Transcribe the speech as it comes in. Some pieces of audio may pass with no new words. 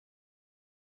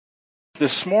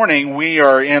This morning we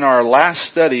are in our last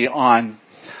study on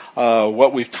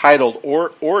what we've titled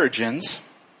Origins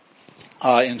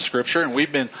in Scripture, and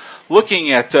we've been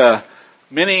looking at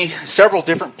several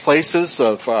different places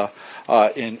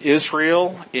in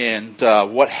Israel and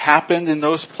what happened in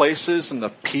those places and the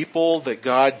people that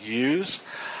God used.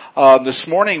 This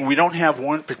morning we don't have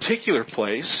one particular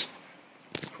place,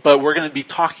 but we're going to be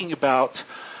talking about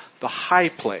the high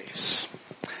place.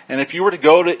 And if you were to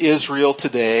go to Israel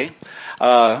today,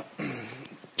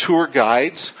 tour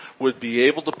guides would be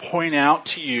able to point out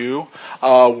to you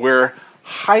where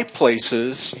high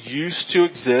places used to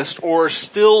exist or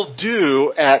still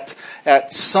do at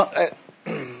some,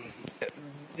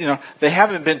 they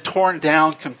haven't been torn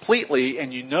down completely,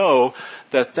 and you know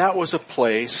that was a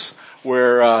place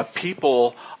where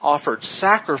people offered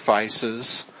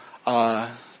sacrifices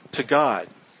to God,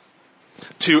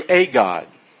 to a god,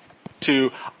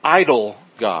 to idol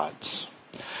gods.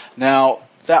 Now,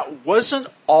 that wasn't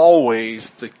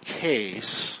always the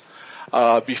case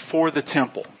before the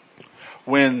temple.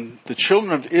 When the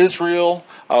children of Israel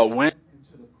went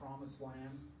into the promised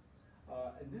land,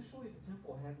 initially the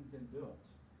temple hadn't been built.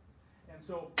 And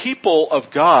so people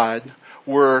of God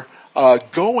were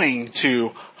going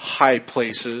to high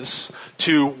places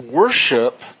to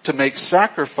worship, to make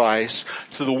sacrifice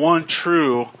to the one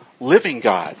true living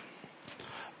God.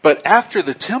 But after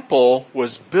the temple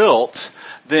was built,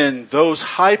 then those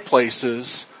high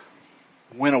places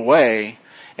went away,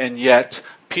 and yet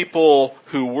people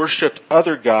who worshipped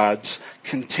other gods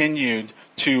continued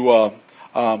to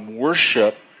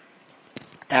worship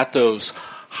at those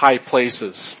high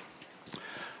places.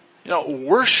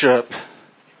 Worship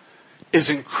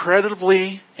is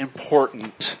incredibly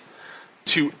important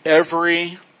to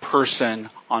every person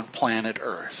on planet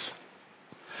Earth.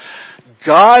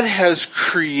 God has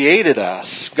created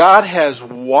us. God has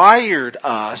wired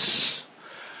us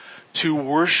to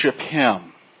worship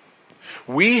Him.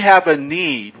 We have a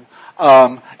need,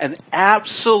 an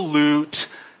absolute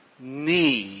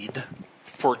need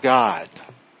for God.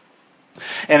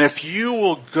 And if you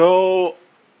will go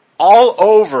all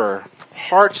over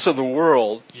parts of the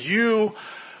world, you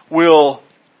will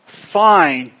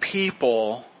find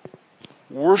people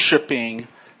worshiping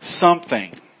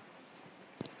something.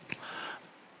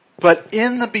 But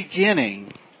in the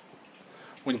beginning,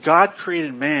 when God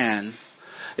created man,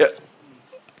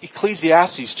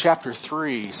 Ecclesiastes chapter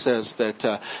 3 says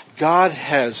that God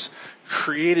has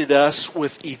created us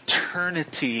with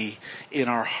eternity in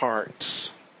our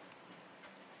hearts.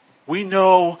 We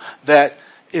know that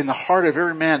in the heart of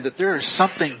every man that there is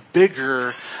something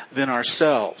bigger than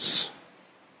ourselves.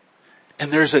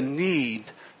 And there's a need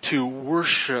to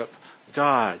worship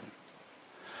God.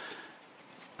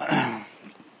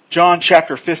 John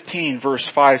chapter 15 verse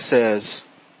 5 says,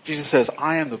 Jesus says,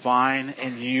 I am the vine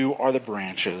and you are the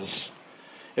branches.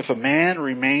 If a man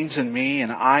remains in me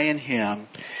and I in him,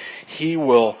 he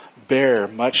will bear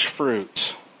much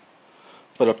fruit.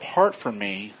 But apart from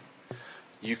me,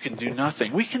 you can do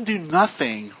nothing. We can do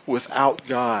nothing without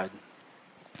God.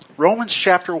 Romans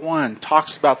chapter 1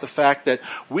 talks about the fact that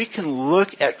we can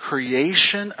look at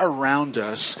creation around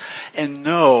us and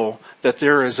know that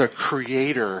there is a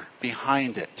creator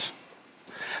behind it.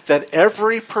 That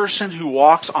every person who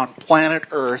walks on planet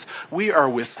Earth, we are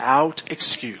without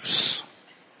excuse.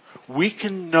 We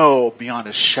can know beyond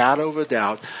a shadow of a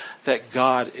doubt that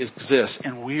God exists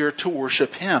and we are to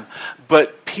worship Him.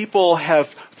 But people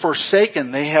have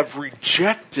forsaken, they have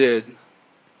rejected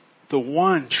the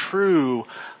one true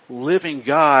living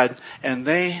God, and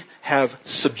they have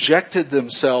subjected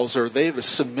themselves, or they've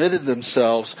submitted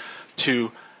themselves to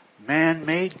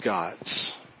man-made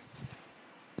gods.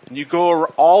 And you go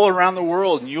all around the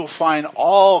world and you'll find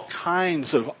all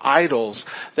kinds of idols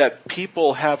that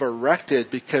people have erected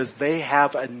because they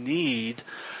have a need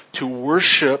to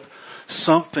worship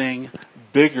something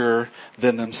bigger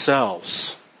than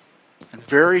themselves. And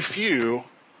very few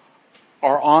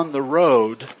are on the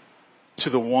road to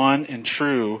the one and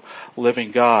true living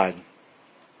God.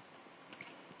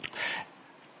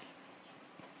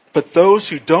 But those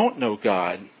who don't know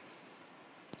God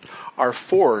are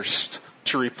forced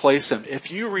to replace Him. If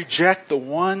you reject the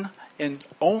one and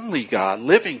only God,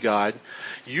 living God,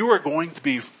 you are going to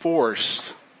be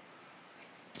forced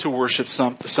to worship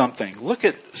something. Look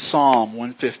at Psalm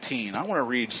 115. I want to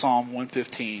read Psalm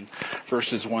 115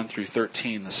 verses 1 through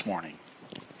 13 this morning.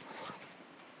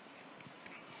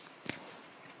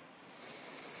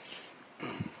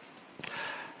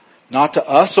 Not to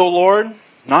us, O Lord,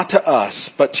 not to us,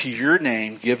 but to your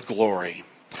name give glory.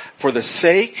 For the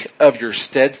sake of your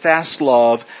steadfast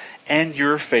love and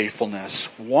your faithfulness.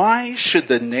 Why should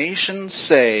the nations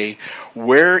say,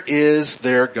 where is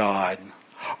their God?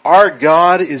 Our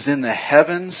God is in the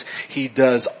heavens. He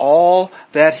does all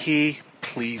that He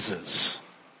pleases.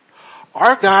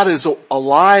 Our God is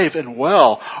alive and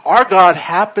well. Our God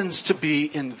happens to be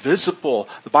invisible.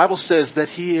 The Bible says that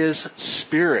He is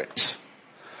spirit.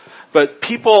 But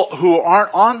people who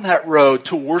aren't on that road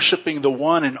to worshiping the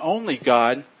one and only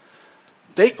God,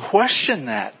 they question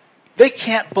that. They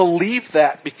can't believe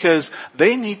that because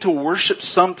they need to worship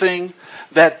something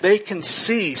that they can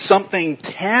see, something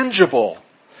tangible.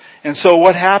 And so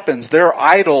what happens? Their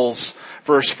idols,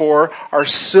 verse 4, are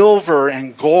silver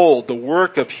and gold, the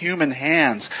work of human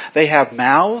hands. They have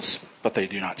mouths, but they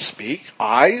do not speak.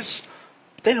 Eyes,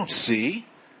 but they don't see.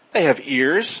 They have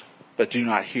ears, but do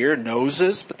not hear.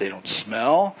 Noses, but they don't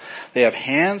smell. They have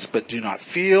hands, but do not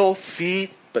feel.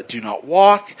 Feet, but do not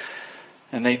walk.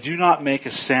 And they do not make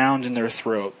a sound in their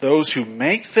throat. Those who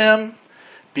make them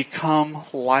become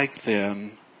like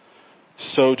them.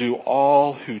 So do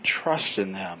all who trust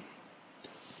in them.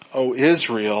 O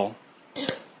Israel,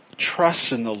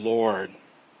 trust in the Lord.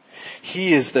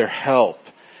 He is their help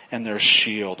and their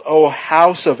shield. O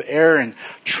house of Aaron,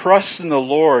 trust in the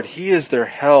Lord. He is their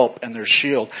help and their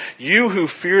shield. You who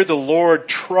fear the Lord,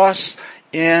 trust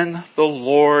in the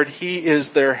Lord. He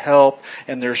is their help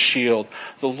and their shield.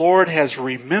 The Lord has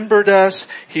remembered us.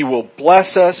 He will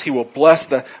bless us. He will bless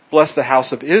the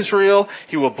house of Israel.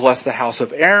 He will bless the house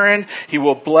of Aaron. He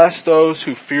will bless those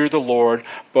who fear the Lord,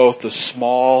 both the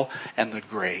small and the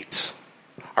great.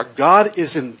 Our God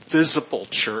is invisible,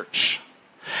 church.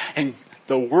 And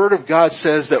the Word of God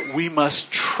says that we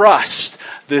must trust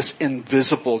this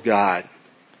invisible God.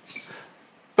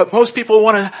 But most people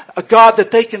want a God that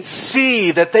they can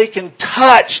see, that they can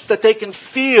touch, that they can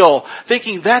feel,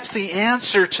 thinking that's the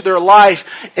answer to their life.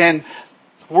 And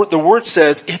the Word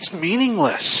says it's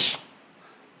meaningless.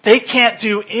 They can't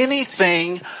do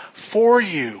anything for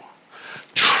you.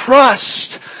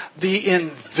 Trust the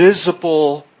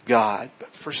invisible God.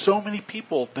 But for so many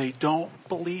people, they don't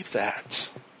believe that.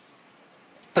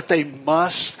 But they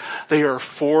are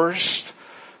forced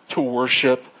to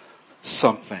worship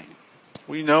something.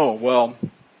 We know, well,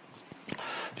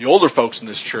 the older folks in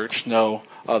this church know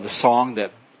the song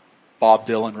that Bob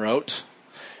Dylan wrote.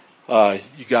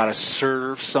 You gotta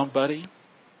serve somebody.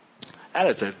 That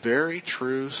is a very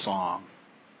true song.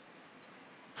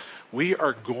 We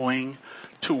are going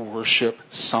to worship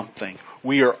something.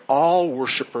 We are all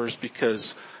worshipers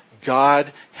because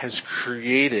God has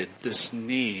created this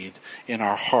need in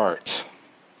our heart.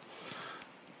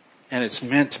 And it's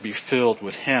meant to be filled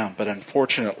with Him. But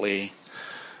unfortunately,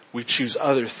 we choose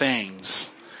other things.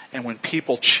 And when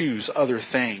people choose other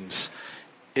things,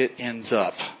 it ends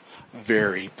up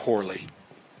very poorly.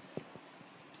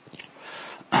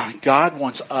 God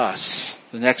wants us,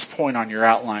 the next point on your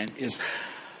outline is,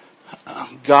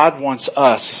 God wants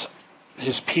us,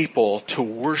 His people, to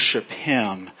worship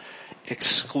Him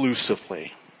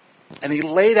exclusively. And He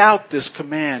laid out this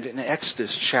command in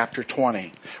Exodus chapter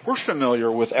 20. We're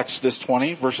familiar with Exodus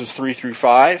 20, verses 3 through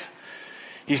 5.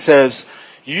 He says,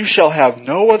 you shall have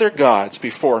no other gods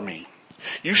before me.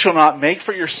 You shall not make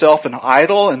for yourself an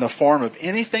idol in the form of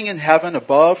anything in heaven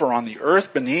above or on the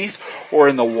earth beneath or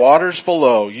in the waters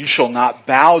below. You shall not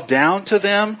bow down to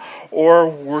them or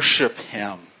worship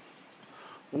Him.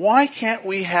 Why can't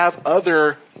we have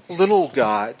other little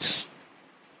gods?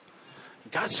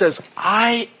 God says,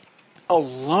 I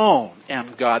alone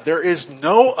am God. There is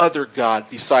no other God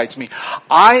besides me.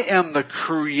 I am the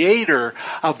creator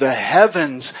of the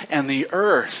heavens and the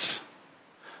earth.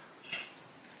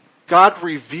 God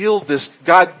revealed this,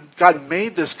 God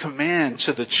made this command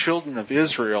to the children of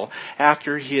Israel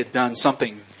after He had done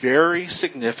something very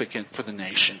significant for the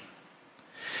nation.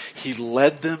 He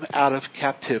led them out of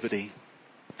captivity.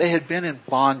 They had been in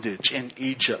bondage in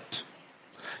Egypt.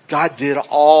 God did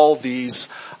all these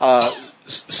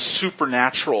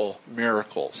supernatural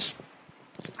miracles.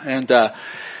 And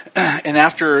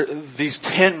after these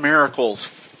 10 miracles,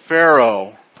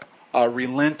 Pharaoh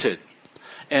relented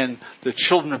and the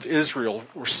children of Israel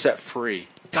were set free.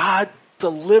 God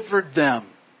delivered them.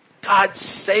 God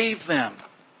saved them.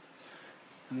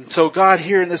 And so God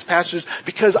here in this passage,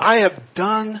 because I have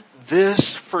done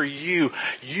this for you.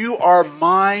 You are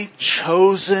my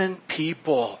chosen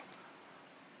people.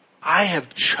 I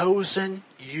have chosen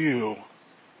you.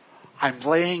 I'm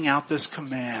laying out this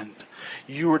command.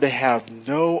 You are to have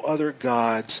no other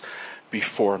gods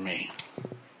before me.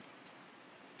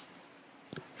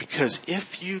 Because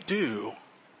if you do,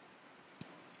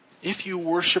 if you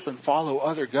worship and follow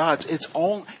other gods,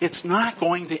 it's not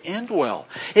going to end well.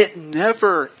 It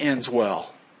never ends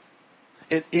well.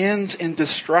 It ends in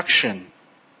destruction.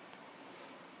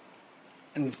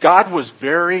 And God was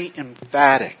very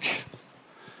emphatic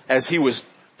as he was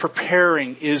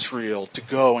preparing Israel to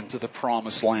go into the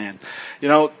promised land. You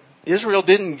know, Israel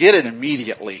didn't get it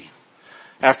immediately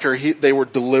after they were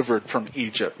delivered from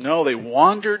Egypt. No, they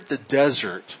wandered the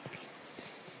desert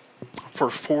for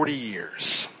 40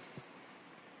 years.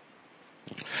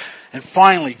 And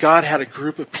finally, God had a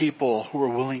group of people who were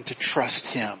willing to trust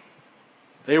him.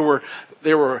 They were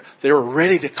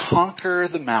ready to conquer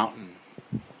the mountain.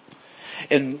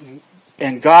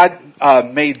 And God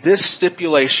made this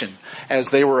stipulation as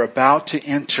they were about to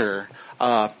enter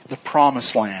the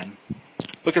promised land.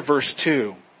 Look at verse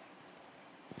 2.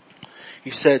 He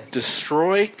said,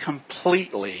 destroy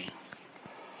completely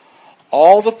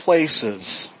all the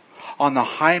places on the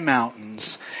high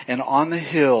mountains and on the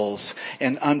hills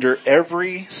and under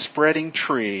every spreading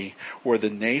tree where the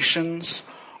nations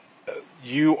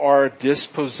you are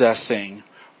dispossessing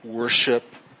worship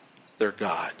their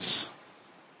gods.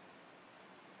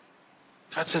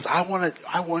 God says, I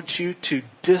want you to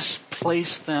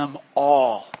displace them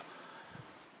all.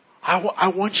 I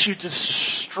want you to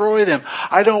destroy them.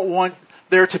 I don't want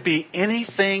there to be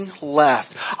anything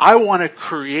left. I want to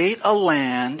create a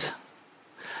land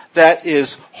that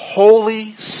is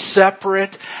wholly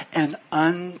separate and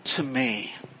unto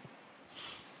me.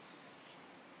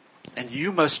 And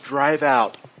you must drive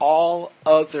out all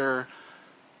other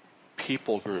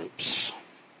people groups.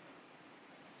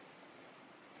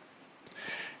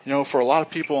 You know, for a lot of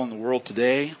people in the world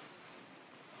today,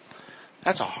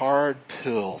 that's a hard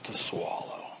pill to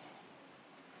swallow.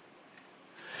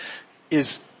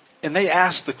 And they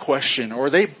ask the question, or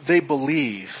they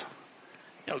believe,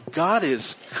 you know, God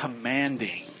is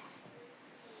commanding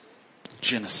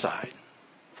genocide.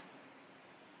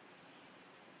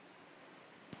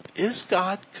 Is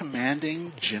God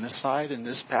commanding genocide in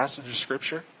this passage of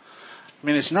Scripture? I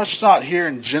mean, it's just not here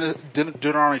in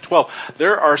Deuteronomy 12.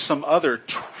 There are some other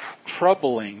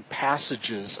troubling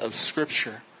passages of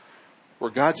Scripture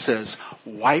where God says,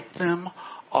 wipe them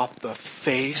off the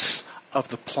face of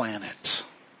the planet.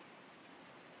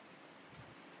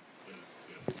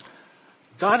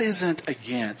 God isn't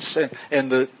against,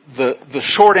 and the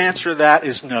short answer to that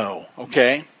is no,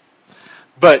 okay?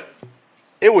 But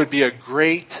it would be a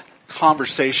great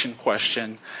conversation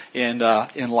question in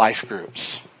life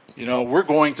groups. You know, we're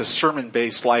going to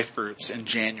sermon-based life groups in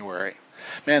January.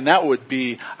 Man, that would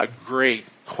be a great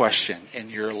question in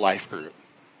your life group.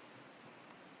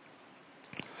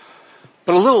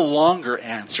 But a little longer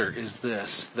answer is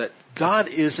this, that God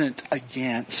isn't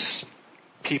against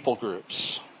people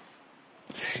groups.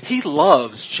 He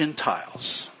loves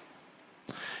Gentiles.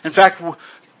 In fact,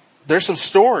 there's some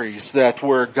stories that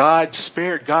where God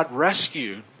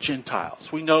rescued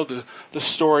Gentiles. We know the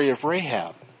story of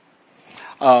Rahab.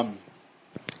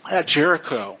 At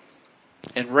Jericho,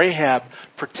 and Rahab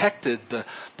protected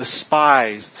the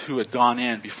spies who had gone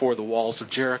in before the walls of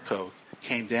Jericho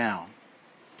came down.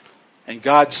 And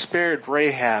God spared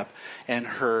Rahab and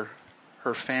her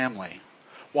family.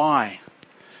 Why?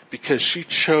 Because she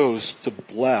chose to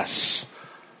bless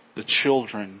the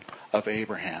children of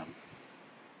Abraham.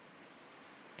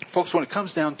 Folks, when it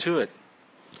comes down to it,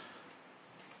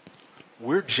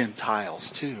 we're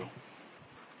Gentiles too.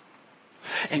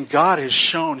 And God has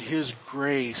shown his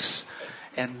grace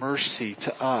and mercy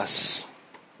to us.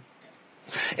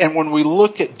 And when we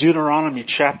look at Deuteronomy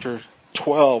chapter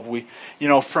 12,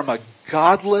 from a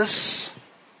godless,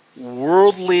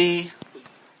 worldly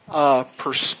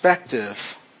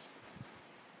perspective,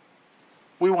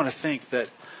 we want to think that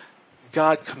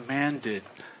God commanded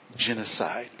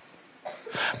genocide.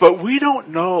 But we don't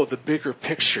know the bigger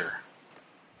picture.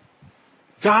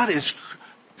 God is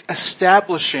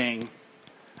establishing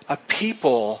a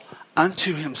people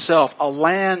unto himself, a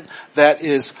land that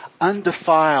is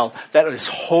undefiled, that is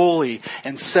holy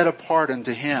and set apart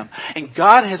unto him. And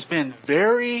God has been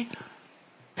very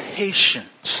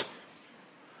patient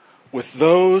with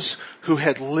those who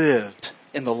had lived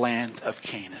in the land of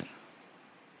Canaan.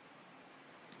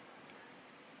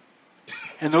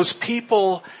 And those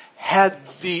people had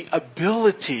the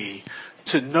ability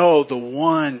to know the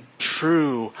one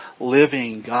true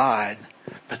living God,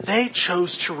 but they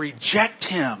chose to reject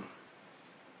him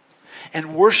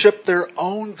and worship their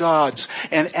own gods.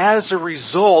 And as a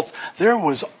result, there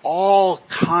was all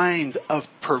kind of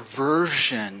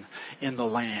perversion in the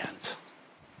land.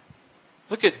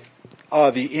 Look at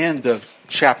the end of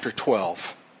chapter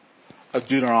 12 of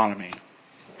Deuteronomy.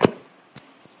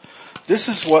 This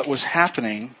is what was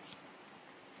happening.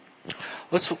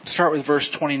 Let's start with verse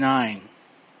 29.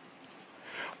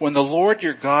 When the Lord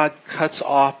your God cuts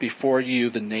off before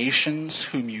you the nations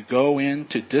whom you go in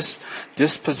to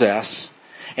dispossess,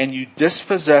 and you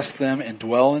dispossess them and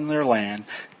dwell in their land,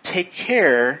 take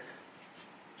care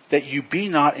that you be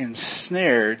not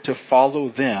ensnared to follow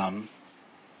them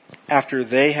after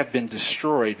they have been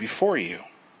destroyed before you,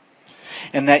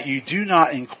 and that you do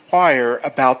not inquire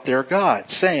about their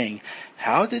gods, saying,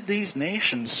 how did these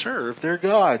nations serve their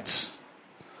gods?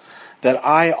 That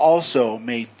I also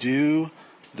may do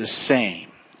the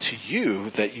same to you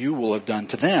that you will have done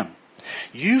to them.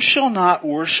 You shall not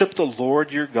worship the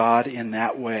Lord your God in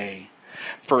that way.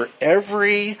 For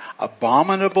every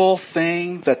abominable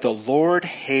thing that the Lord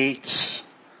hates,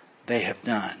 they have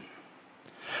done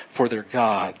for their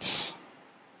gods.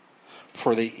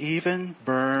 For they even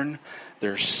burn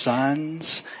their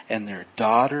sons and their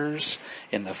daughters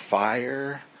in the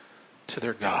fire to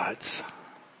their gods.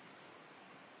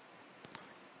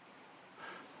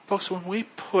 Folks, when we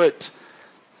put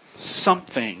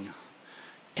something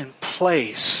in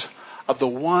place of the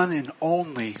one and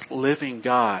only living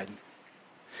God,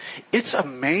 it's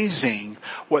amazing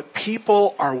what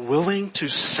people are willing to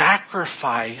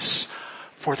sacrifice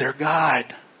for their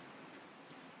God.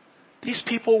 These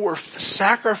people were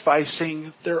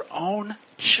sacrificing their own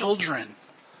children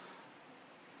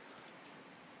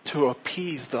to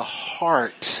appease the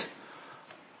heart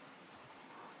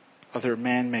of their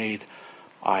man-made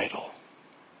idol.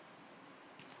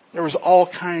 There was all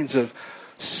kinds of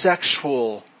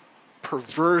sexual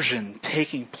perversion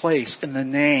taking place in the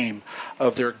name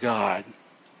of their God.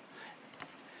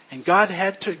 And God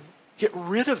had to get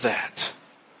rid of that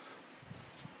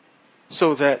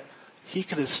so that He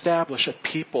could establish a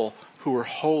people who were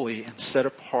holy and set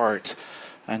apart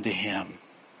unto Him.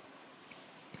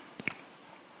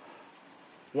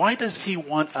 Why does He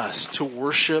want us to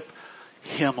worship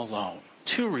Him alone?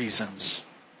 2 reasons.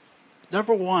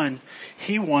 Number one,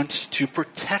 He wants to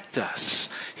protect us.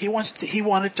 He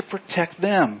wanted to protect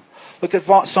them. Look at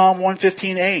Psalm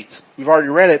 115:8. We've already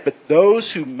read it, but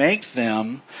those who make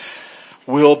them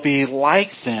will be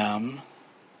like them,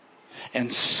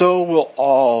 and so will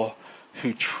all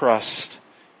who trust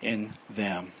in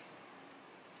them.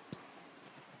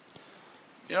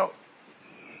 You know,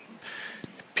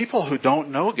 people who don't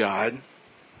know God,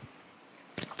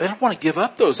 they don't want to give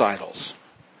up those idols.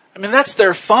 I mean, that's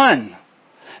their fun.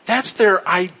 That's their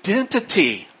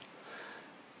identity.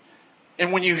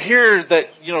 And when you hear that,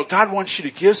 God wants you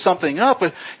to give something up,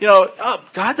 but,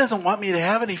 God doesn't want me to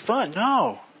have any fun.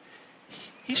 No.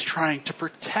 He's trying to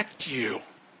protect you.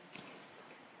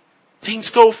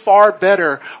 Things go far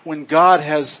better when God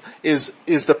is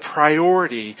the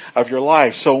priority of your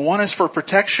life. So one is for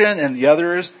protection and the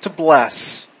other is to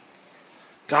bless.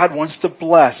 God wants to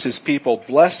bless His people.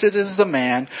 Blessed is the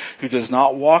man who does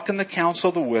not walk in the counsel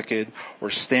of the wicked, or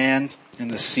stand in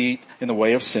the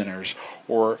way of sinners,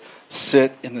 or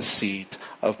sit in the seat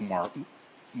of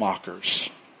mockers.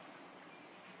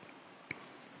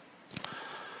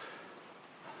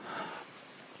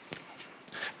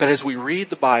 But as we read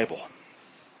the Bible,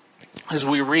 as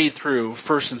we read through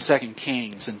 1st and 2nd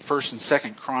Kings and 1st and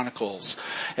 2nd Chronicles,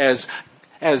 as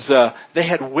they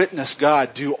had witnessed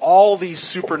God do all these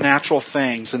supernatural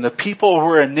things, and the people who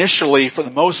were initially, for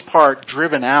the most part,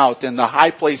 driven out and the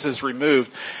high places removed,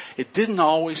 it didn't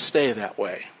always stay that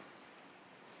way.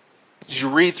 As you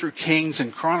read through Kings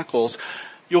and Chronicles,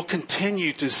 you'll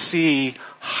continue to see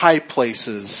high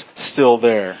places still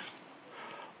there.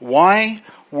 Why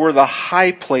were the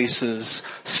high places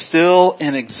still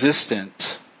in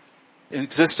existence in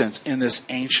this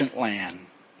ancient land?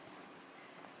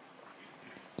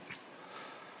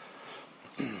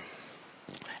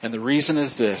 And the reason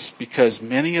is this: because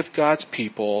many of God's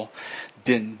people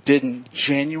didn't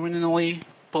genuinely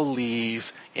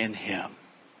believe in Him.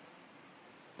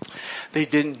 They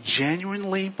didn't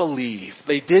genuinely believe.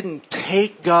 They didn't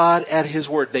take God at His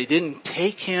word. They didn't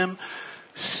take Him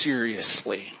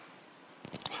seriously.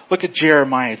 Look at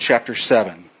Jeremiah chapter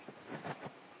 7.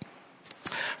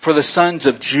 For the sons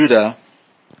of Judah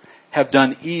have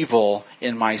done evil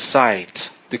in my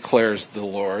sight, declares the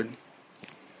Lord.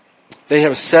 They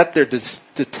have set their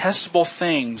detestable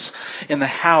things in the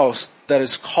house that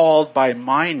is called by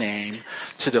my name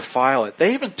to defile it.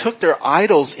 They even took their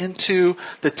idols into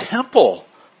the temple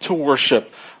to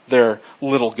worship their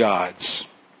little gods.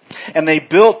 And they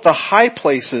built the high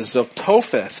places of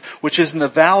Topheth, which is in the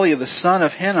valley of the son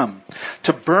of Hinnom,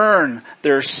 to burn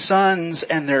their sons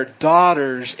and their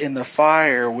daughters in the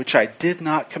fire, which I did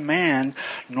not command,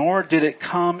 nor did it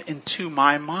come into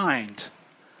my mind.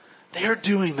 They are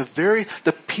doing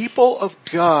the people of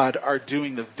God are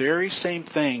doing the very same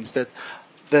things that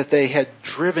that they had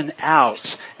driven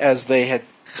out as they had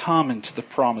come into the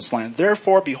promised land.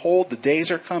 Therefore, behold, the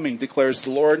days are coming, declares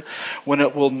the Lord, when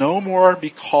it will no more be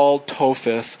called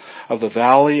Topheth of the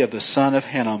valley of the son of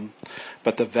Hinnom,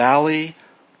 but the valley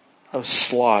of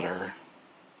slaughter.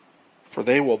 For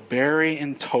they will bury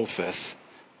in Topheth,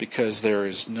 because there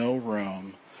is no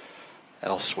room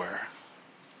elsewhere.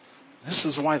 This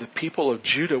is why the people of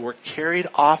Judah were carried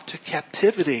off to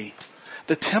captivity.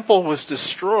 The temple was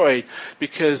destroyed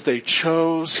because they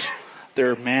chose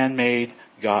their man-made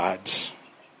gods.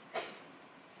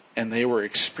 And they were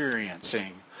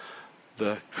experiencing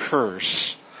the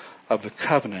curse of the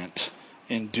covenant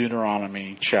in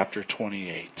Deuteronomy chapter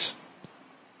 28.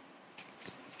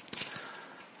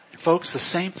 Folks, the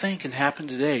same thing can happen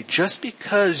today. Just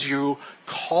because you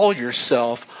call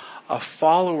yourself a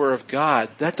follower of God,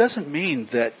 that doesn't mean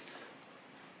that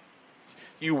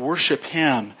you worship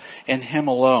Him and Him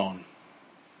alone.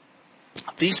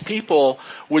 These people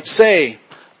would say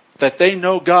that they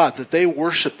know God, that they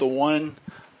worship the one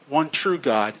true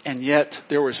God, and yet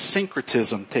there was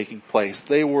syncretism taking place.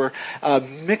 They were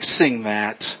mixing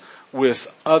that with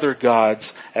other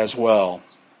gods as well.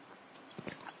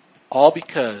 All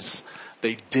because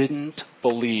they didn't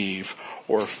believe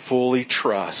or fully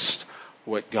trust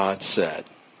what God said.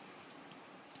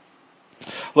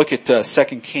 Look at 2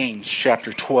 Kings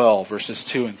chapter 12, verses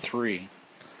 2 and 3.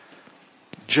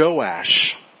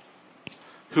 Joash,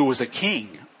 who was a king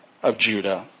of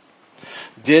Judah,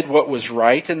 did what was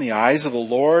right in the eyes of the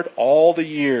Lord all the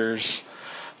years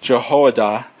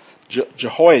Jehoiada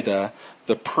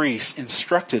the priest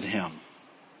instructed him.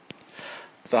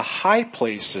 The high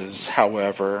places,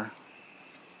 however,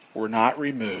 were not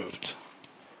removed.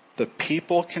 The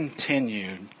people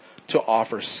continued to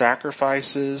offer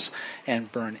sacrifices and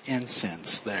burn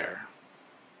incense there.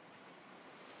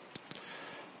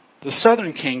 The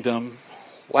southern kingdom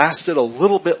lasted a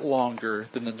little bit longer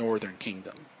than the northern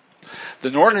kingdom.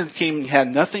 The northern kingdom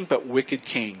had nothing but wicked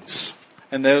kings,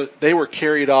 and they were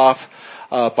carried off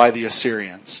by the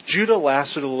Assyrians. Judah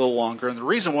lasted a little longer, and the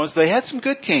reason was they had some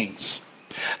good kings.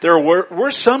 There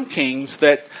were some kings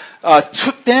that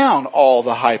took down all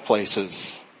the high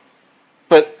places.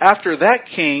 But after that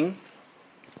king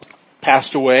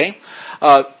passed away,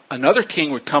 another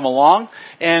king would come along,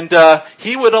 and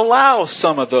he would allow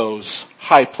some of those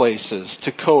high places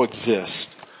to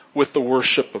coexist with the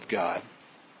worship of God.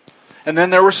 And then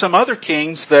there were some other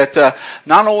kings that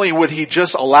not only would he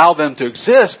just allow them to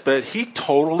exist, but he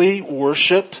totally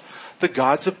worshipped the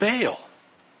gods of Baal.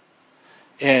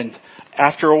 And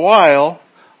after a while,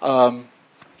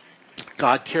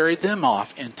 God carried them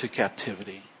off into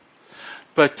captivity.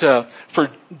 But for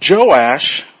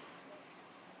Joash,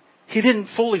 he didn't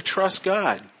fully trust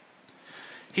God.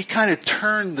 He kind of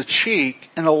turned the cheek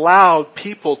and allowed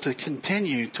people to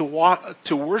continue to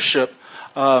worship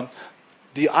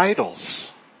the idols.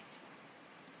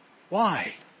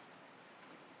 Why?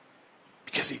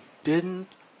 Because he didn't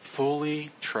fully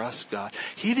trust God.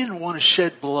 He didn't want to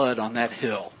shed blood on that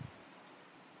hill.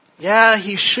 Yeah,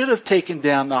 he should have taken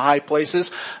down the high places,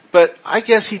 but I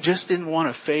guess he just didn't want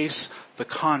to face the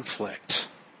conflict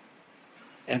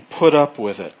and put up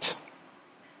with it.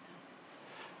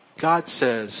 God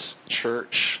says,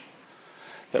 church,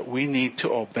 that we need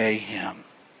to obey Him.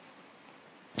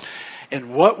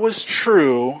 And what was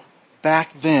true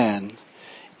back then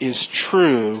is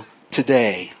true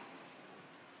today.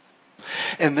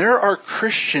 And there are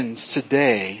Christians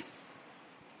today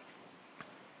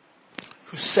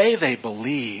who say they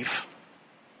believe,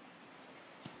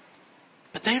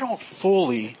 but they don't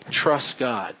fully trust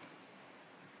God.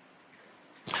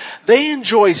 They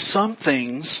enjoy some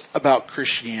things about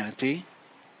Christianity.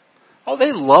 Oh,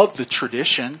 they love the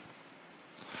tradition.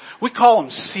 We call them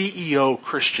CEO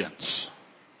Christians.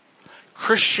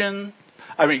 Christmas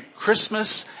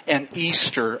and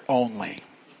Easter only.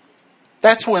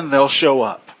 That's when they'll show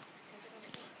up.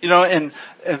 And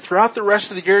throughout the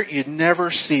rest of the year, you'd never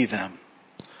see them.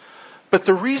 But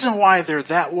the reason why they're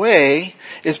that way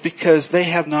is because they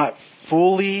have not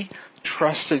fully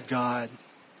trusted God.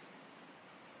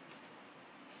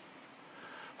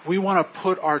 We want to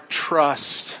put our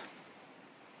trust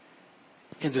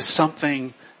into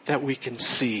something that we can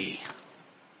see,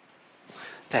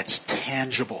 that's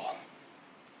tangible.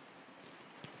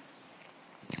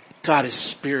 God is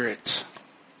spirit.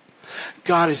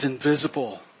 God is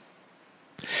invisible.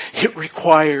 It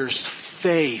requires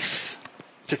faith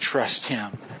to trust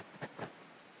Him.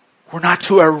 We're not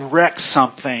to erect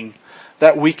something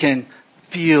that we can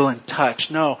feel and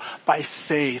touch. No, by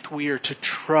faith we are to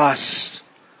trust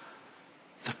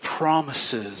the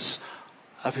promises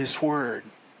of His Word.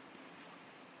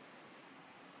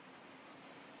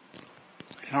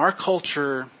 And our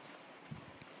culture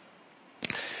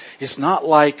is not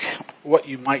like what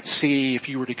you might see if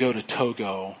you were to go to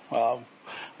Togo.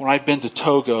 When I've been to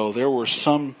Togo, there were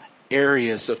some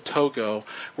areas of Togo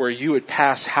where you would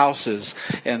pass houses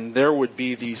and there would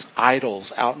be these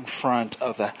idols out in front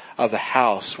of the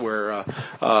house where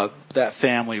that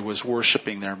family was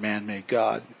worshiping their man-made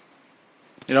god.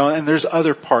 And there's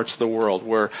other parts of the world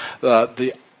where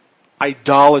the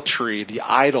idolatry, the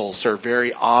idols are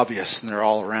very obvious and they're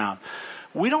all around.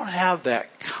 We don't have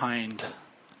that kind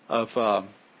of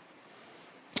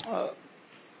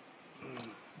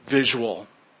visual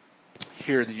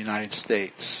here in the United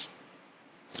States.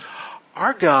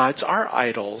 Our gods, our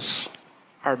idols,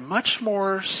 are much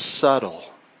more subtle,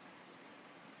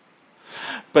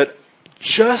 but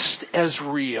just as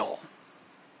real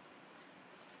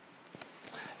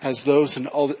as those in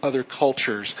other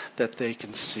cultures that they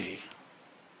can see.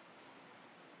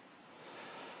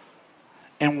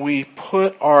 And we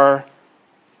put our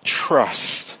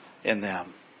trust in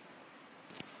them.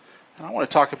 And I want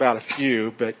to talk about a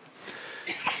few, but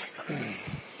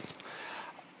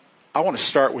I want to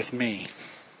start with me.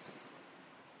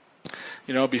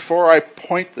 Before I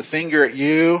point the finger at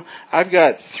you, I've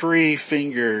got 3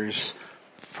 fingers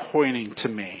pointing to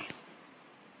me.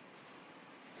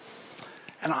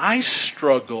 And I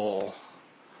struggle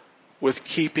with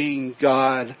keeping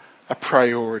God a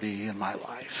priority in my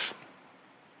life.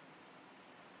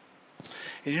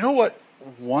 And you know what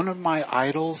one of my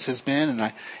idols has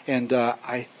been? And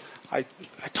I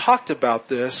talked about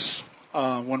this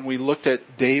when we looked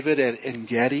at David at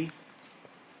En-Gedi,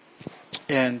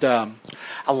 and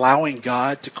allowing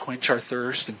God to quench our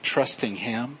thirst and trusting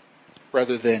Him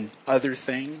rather than other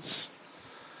things.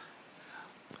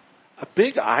 A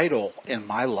big idol in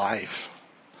my life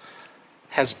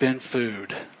has been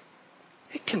food.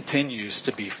 It continues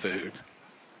to be food.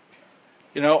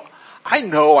 I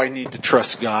know I need to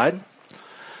trust God,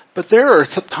 but there are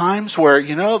times where,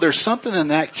 there's something in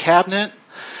that cabinet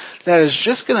that is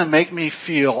just going to make me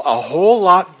feel a whole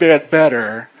lot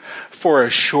better for a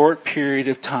short period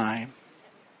of time.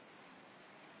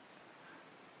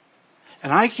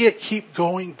 And I keep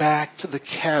going back to the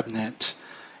cabinet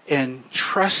and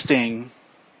trusting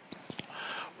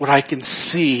what I can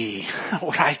see,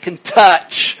 what I can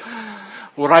touch,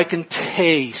 what I can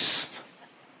taste.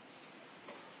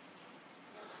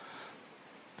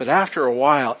 But after a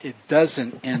while, it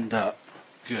doesn't end up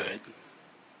good.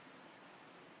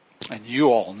 And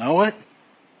you all know it.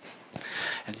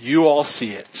 And you all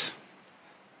see it.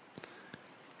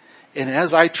 And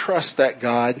as I trust that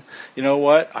God, you know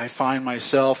what? I find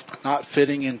myself not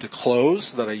fitting into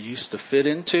clothes that I used to fit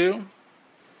into.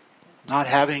 Not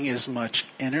having as much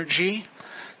energy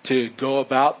to go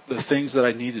about the things that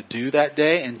I need to do that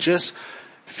day. And just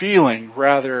feeling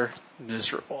rather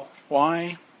miserable.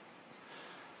 Why?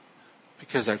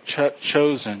 Because I've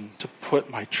chosen to put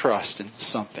my trust into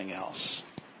something else.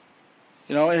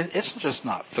 It's just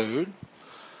not food.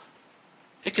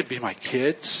 It could be my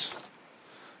kids.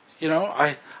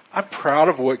 I'm proud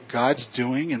of what God's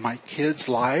doing in my kids'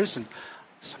 lives, and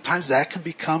sometimes that can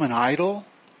become an idol.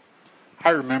 I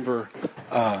remember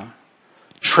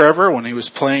Trevor when he was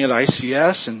playing at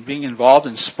ICS and being involved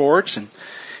in sports, and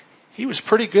he was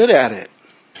pretty good at it.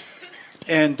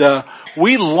 And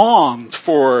we longed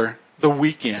for the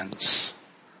weekends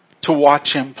to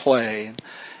watch him play.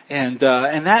 And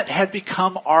that had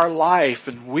become our life,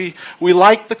 and we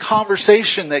liked the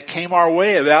conversation that came our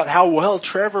way about how well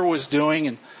Trevor was doing,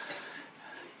 and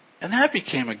that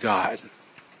became a god.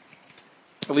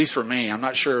 At least for me. I'm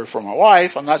not sure for my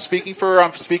wife. I'm speaking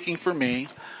for me.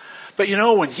 But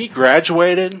when he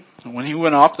graduated and when he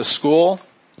went off to school,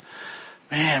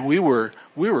 man, we were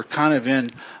kind of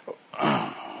in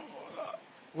a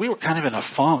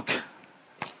funk.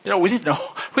 We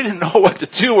didn't know what to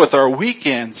do with our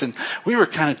weekends, and we were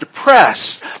kind of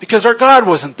depressed because our God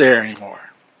wasn't there anymore.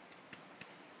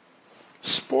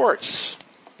 Sports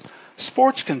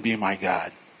can be my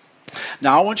God.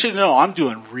 Now I want you to know I'm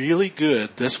doing really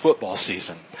good this football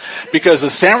season because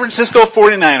the San Francisco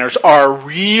 49ers are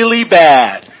really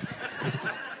bad.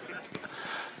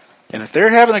 And if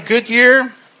they're having a good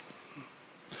year,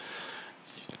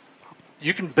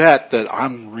 you can bet that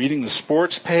I'm reading the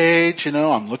sports page,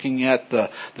 I'm looking at the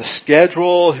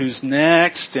schedule, who's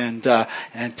next, and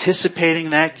anticipating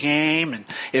that game. And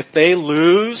if they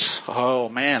lose, oh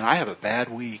man, I have a bad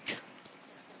week.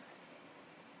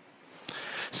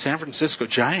 San Francisco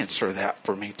Giants are that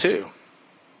for me too.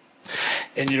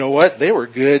 And you know what? They were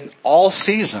good all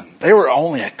season. They were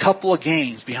only a couple of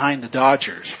games behind the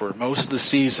Dodgers for most of the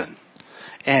season.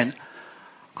 And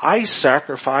I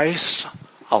sacrificed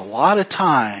a lot of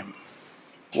time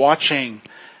watching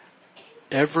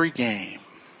every game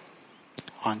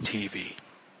on TV.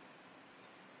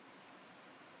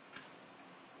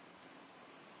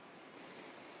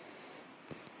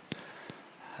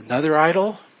 Another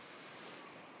idol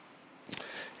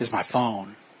is my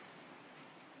phone.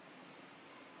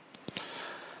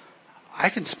 I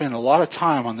can spend a lot of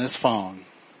time on this phone,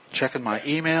 checking my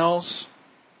emails,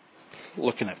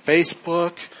 looking at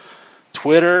Facebook,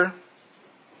 Twitter,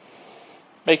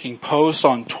 making posts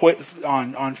on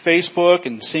Facebook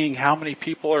and seeing how many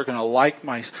people are going to like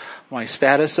my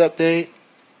status update.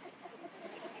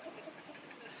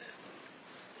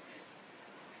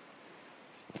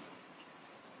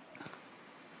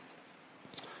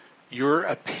 Your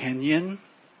opinion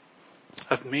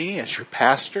of me as your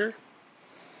pastor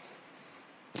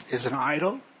is an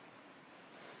idol.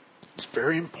 It's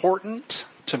very important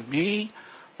to me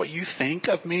what you think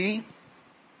of me.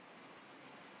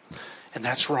 And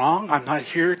that's wrong. I'm not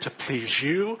here to please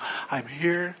you. I'm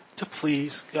here to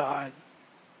please God.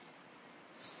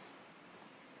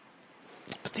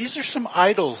 But these are some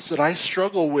idols that I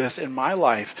struggle with in my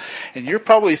life. And you're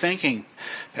probably thinking,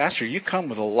 Pastor, you come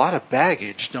with a lot of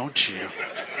baggage, don't you?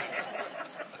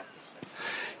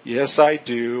 Yes, I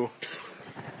do.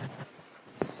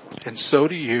 And so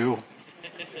do you.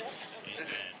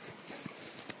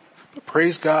 But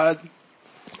praise God,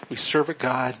 we serve a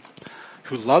God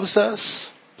who loves us,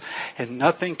 and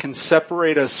nothing can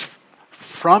separate us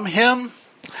from Him.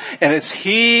 And it's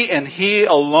He and He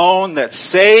alone that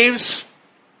saves.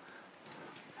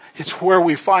 It's where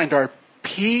we find our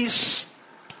peace,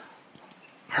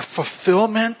 our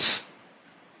fulfillment.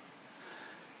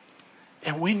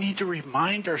 And we need to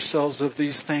remind ourselves of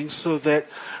these things so that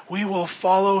we will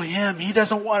follow Him. He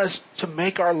doesn't want us to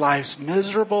make our lives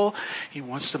miserable. He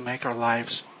wants to make our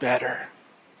lives better.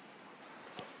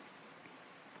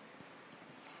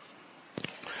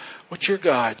 What's your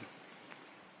God?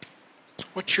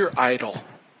 What's your idol?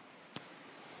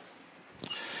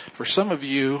 For some of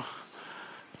you,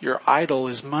 your idol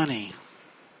is money.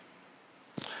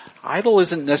 Idol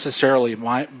isn't necessarily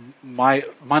my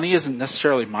money isn't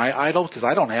necessarily my idol because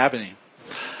I don't have any.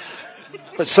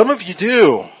 But some of you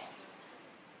do.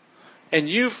 And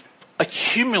you've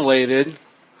accumulated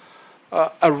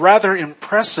a rather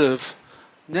impressive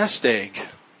nest egg.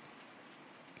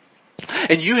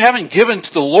 And you haven't given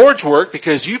to the Lord's work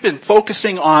because you've been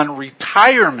focusing on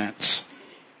retirement.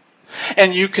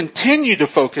 And you continue to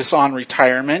focus on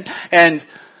retirement, and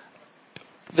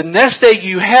the nest egg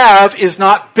you have is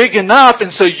not big enough,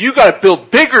 and so you got to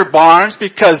build bigger barns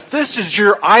because this is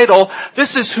your idol.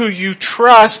 This is who you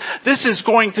trust. This is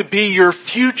going to be your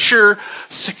future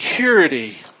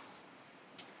security.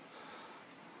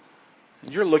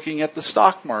 And you're looking at the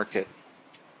stock market.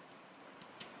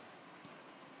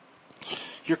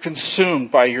 You're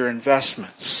consumed by your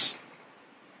investments.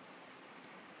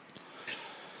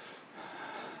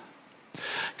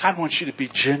 God wants you to be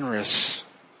generous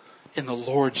in the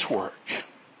Lord's work,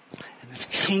 in His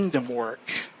kingdom work.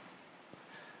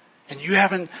 And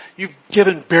you've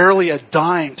given barely a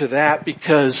dime to that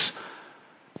because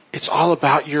it's all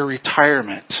about your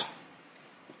retirement.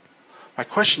 My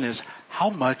question is, how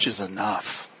much is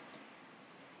enough?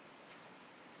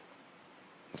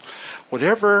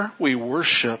 Whatever we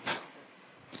worship,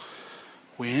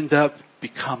 we end up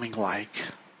becoming like.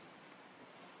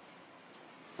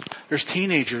 There's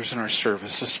teenagers in our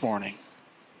service this morning.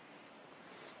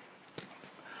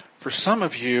 For some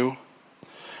of you,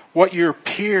 what your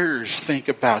peers think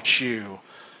about you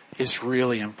is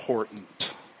really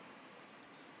important.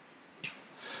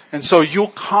 And so you'll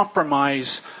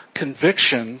compromise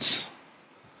convictions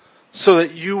so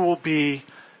that you will be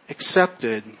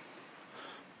accepted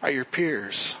by your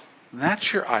peers. And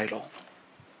that's your idol.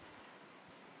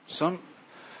 Some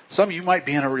of you might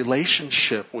be in a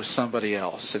relationship with somebody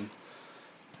else and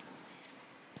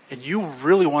you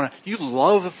really you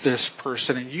love this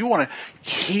person and you want to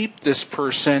keep this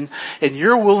person and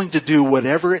you're willing to do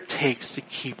whatever it takes to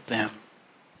keep them.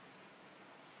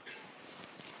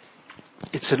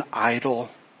 It's an idol.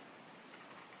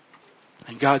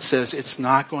 And God says it's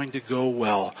not going to go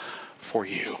well for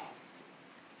you.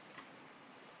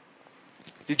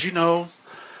 Did you know,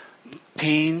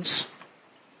 teens,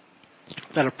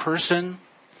 that a person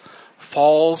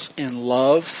falls in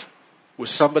love with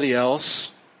somebody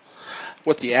else?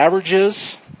 What the average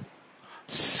is?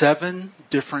 7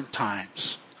 different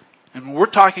times. And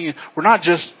we're not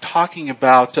just talking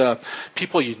about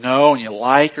people you know and you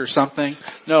like or something.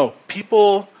 No,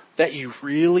 people that you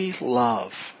really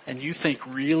love and you think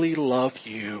really love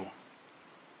you.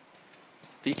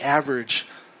 The average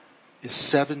is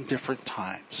 7 different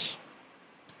times.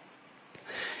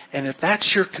 And if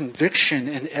that's your conviction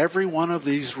in every one of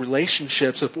these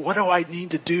relationships of what do I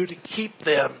need to do to keep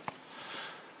them,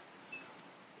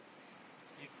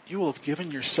 you will have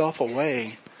given yourself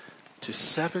away to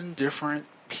 7 different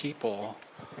people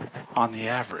on the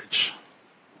average.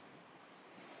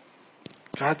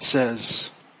 God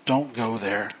says, don't go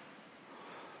there.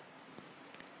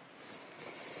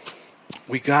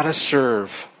 We gotta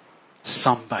serve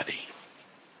somebody.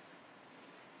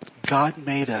 God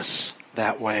made us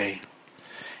that way,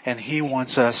 and He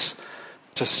wants us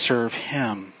to serve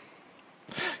Him.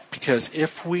 Because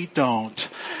if we don't,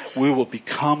 we will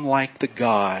become like the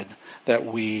God that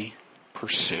we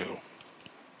pursue.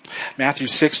 Matthew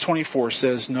 6:24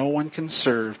 says, no one can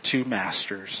serve 2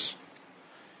 masters.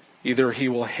 Either he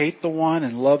will hate the one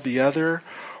and love the other,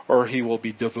 or he will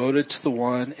be devoted to the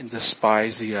one and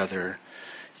despise the other.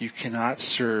 You cannot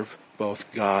serve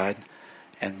both God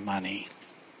and money.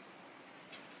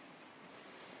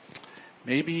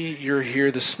 Maybe you're here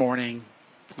this morning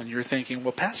and you're thinking,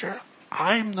 well, Pastor,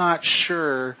 I'm not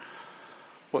sure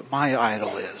what my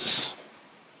idol is.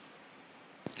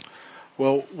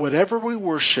 Well, whatever we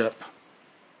worship,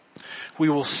 we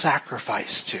will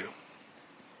sacrifice to.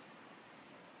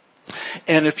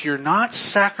 And if you're not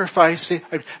sacrificing,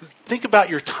 think about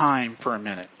your time for a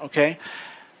minute, okay?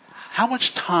 How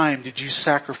much time did you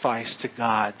sacrifice to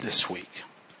God this week?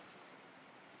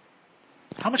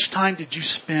 How much time did you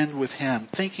spend with Him,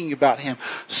 thinking about Him,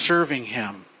 serving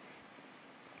Him?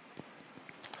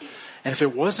 And if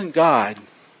it wasn't God,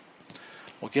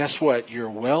 well, guess what? You're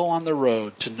well on the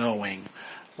road to knowing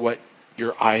what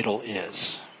your idol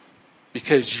is.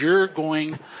 Because you're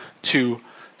going to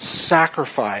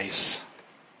sacrifice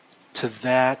to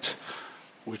that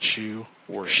which you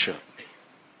worship.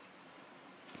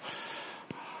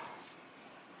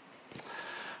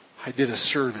 I did a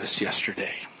service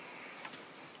yesterday.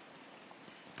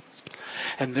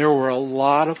 And there were a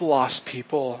lot of lost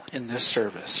people in this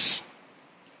service.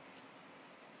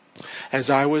 As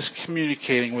I was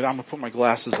communicating with, I'm going to put my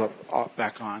glasses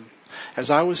back on.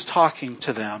 As I was talking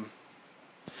to them,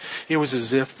 it was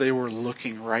as if they were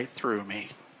looking right through me.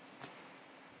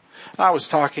 I was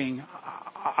talking,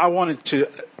 I wanted to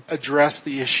address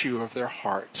the issue of their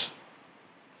heart.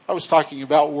 I was talking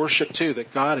about worship too,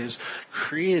 that God has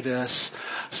created us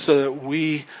so that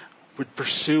we would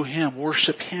pursue Him,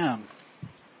 worship Him.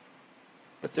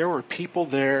 But there were people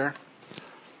there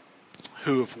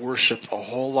who have worshiped a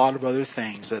whole lot of other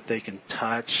things that they can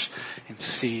touch and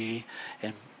see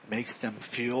and make them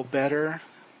feel better.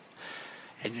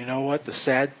 And you know what the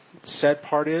sad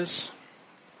part is?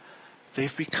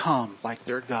 They've become like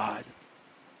their God.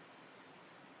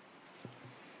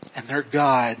 And their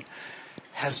God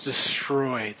has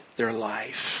destroyed their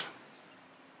life.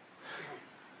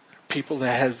 People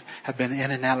that have been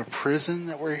in and out of prison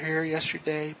that were here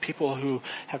yesterday. People who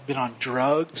have been on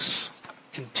drugs,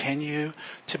 continue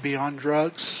to be on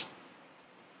drugs.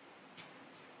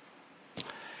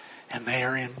 And they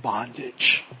are in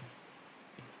bondage.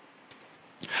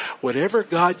 Whatever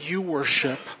God you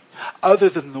worship, other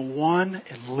than the one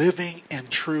and living and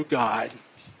true God,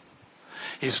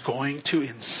 is going to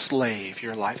enslave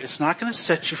your life. It's not going to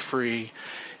set you free.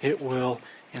 It will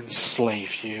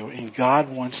enslave you. And God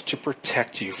wants to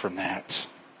protect you from that.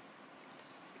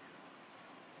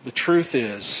 The truth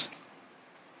is,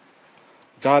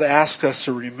 God asks us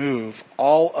to remove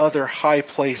all other high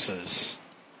places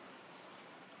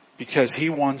because He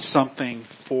wants something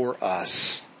for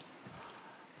us,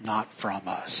 not from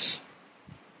us.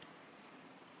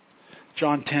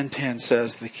 John 10:10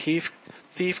 says, the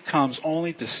thief comes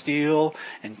only to steal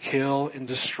and kill and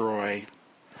destroy.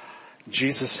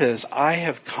 Jesus says, I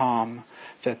have come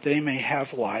that they may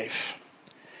have life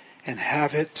and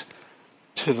have it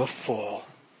to the full.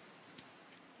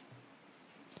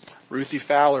 Ruthie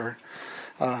Fowler,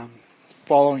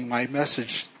 following my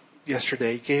message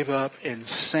yesterday, gave up and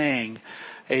sang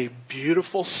a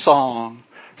beautiful song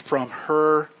from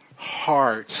her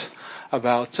heart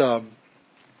about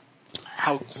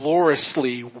how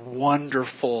gloriously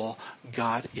wonderful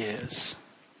God is.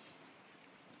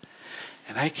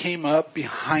 And I came up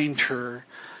behind her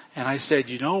and I said,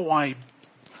 you know why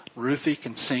Ruthie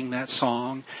can sing that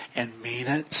song and mean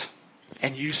it?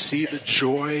 And you see the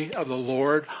joy of the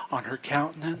Lord on her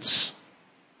countenance?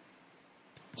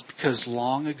 It's because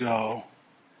long ago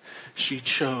she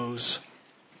chose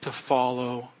to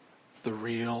follow the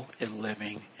real and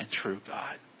living and true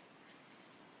God.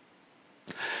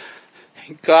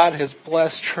 And God has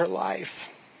blessed her life.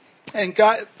 And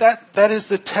God, that is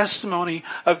the testimony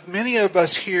of many of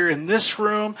us here in this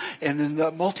room and in the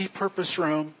multi-purpose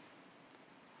room.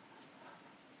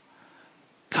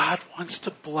 God wants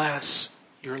to bless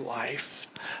your life.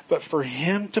 But for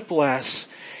Him to bless,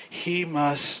 He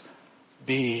must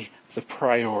be the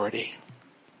priority.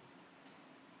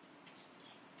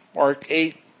 Mark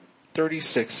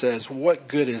 8:36 says, "What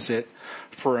good is it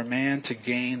for a man to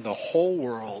gain the whole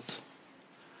world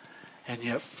and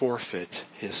yet forfeit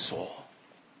his soul?"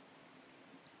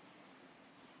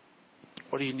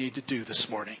 What do you need to do this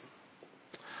morning?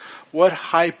 What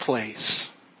high place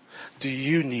do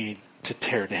you need to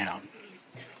tear down?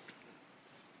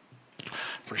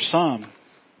 For some,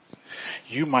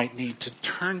 you might need to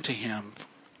turn to Him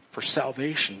for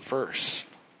salvation first.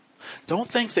 Don't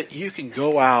think that you can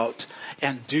go out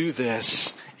and do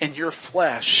this in your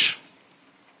flesh.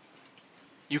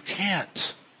 You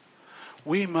can't.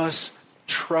 We must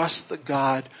trust the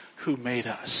God who made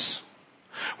us.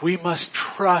 We must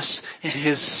trust in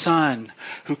His Son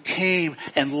who came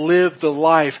and lived the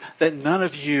life that none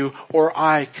of you or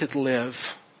I could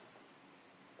live.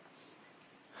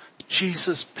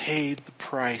 Jesus paid the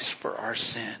price for our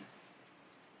sin.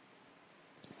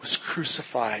 Was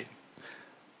crucified.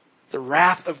 The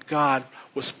wrath of God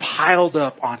was piled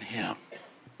up on Him.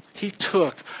 He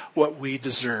took what we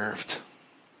deserved.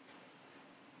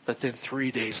 But then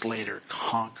 3 days later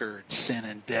conquered sin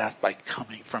and death by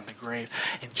coming from the grave.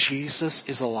 And Jesus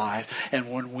is alive.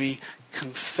 And when we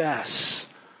confess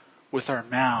with our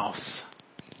mouth,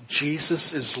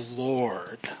 Jesus is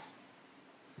Lord,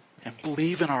 and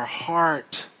believe in our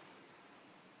heart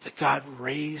that God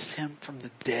raised Him from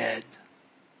the dead,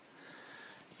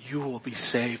 you will be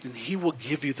saved, and He will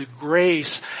give you the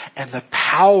grace and the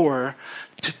power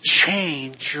to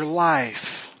change your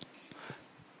life.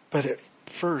 But it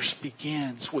first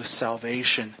begins with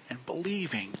salvation and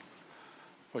believing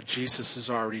what Jesus has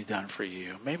already done for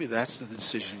you. Maybe that's the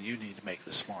decision you need to make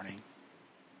this morning.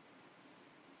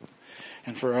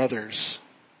 And for others,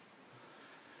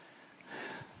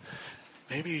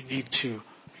 maybe you need to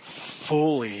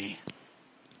fully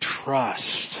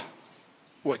trust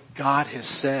what God has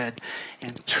said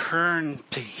and turn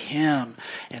to Him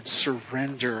and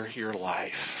surrender your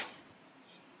life.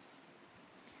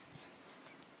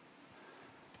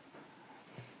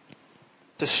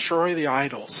 Destroy the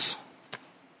idols.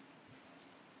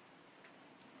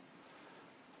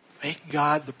 Make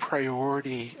God the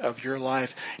priority of your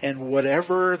life, and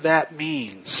whatever that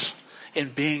means in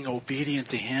being obedient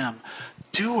to Him,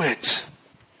 do it.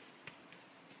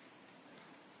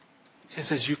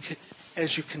 Because as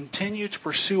you continue to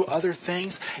pursue other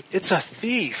things, it's a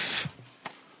thief.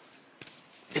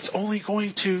 It's only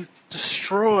going to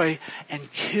destroy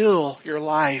and kill your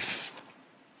life.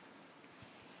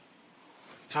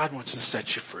 God wants to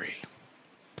set you free.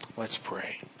 Let's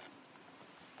pray.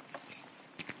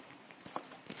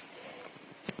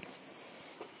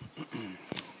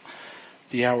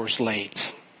 The hour's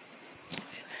late.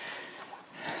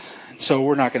 And so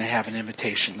we're not going to have an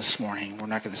invitation this morning. We're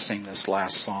not going to sing this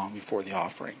last song before the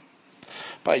offering.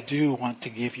 But I do want to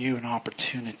give you an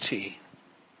opportunity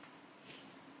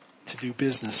to do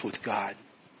business with God.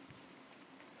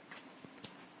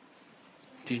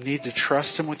 Do you need to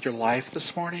trust Him with your life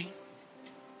this morning?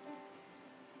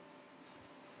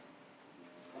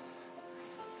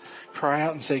 Cry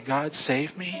out and say, God,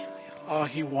 save me. Oh,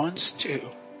 He wants to.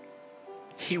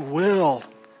 He will.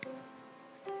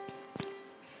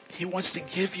 He wants to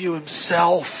give you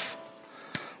Himself.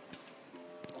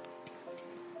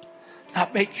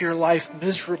 Not make your life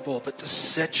miserable, but to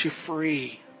set you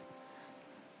free.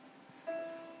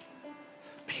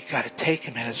 But you got to take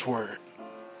Him at His word.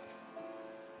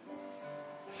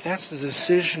 If that's the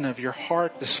decision of your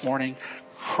heart this morning,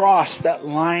 cross that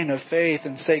line of faith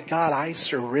and say, God, I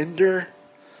surrender.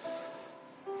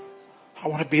 I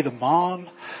want to be the mom,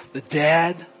 the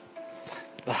dad,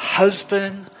 the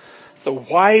husband, the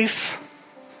wife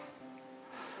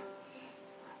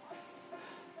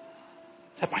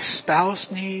that my spouse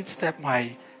needs, that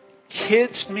my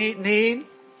kids need,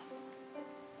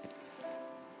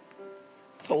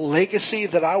 the legacy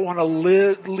that I want to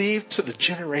leave to the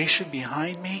generation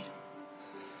behind me.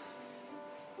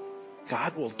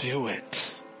 God will do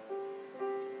it.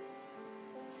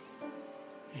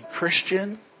 And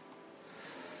Christian,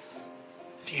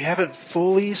 if you haven't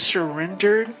fully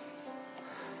surrendered,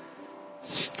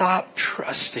 stop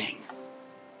trusting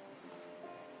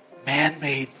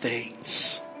man-made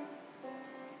things.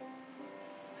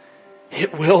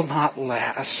 It will not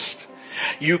last.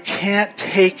 You can't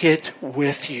take it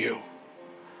with you.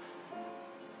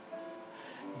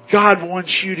 God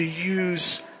wants you to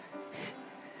use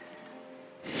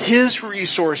His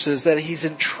resources that He's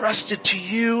entrusted to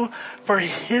you for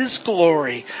His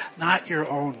glory, not your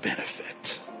own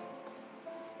benefit.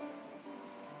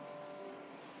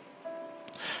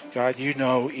 God, you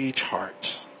know each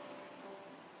heart.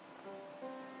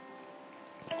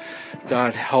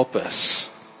 God, help us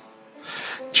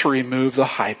to remove the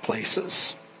high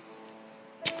places.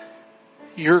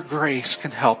 Your grace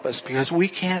can help us because we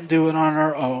can't do it on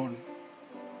our own.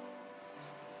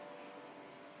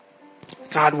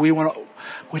 God, we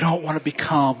don't want to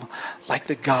become like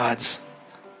the gods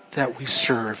that we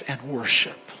serve and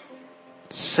worship.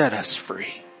 Set us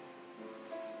free.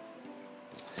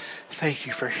 Thank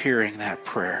you for hearing that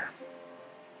prayer.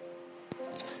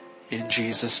 In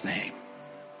Jesus' name,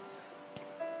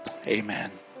 amen.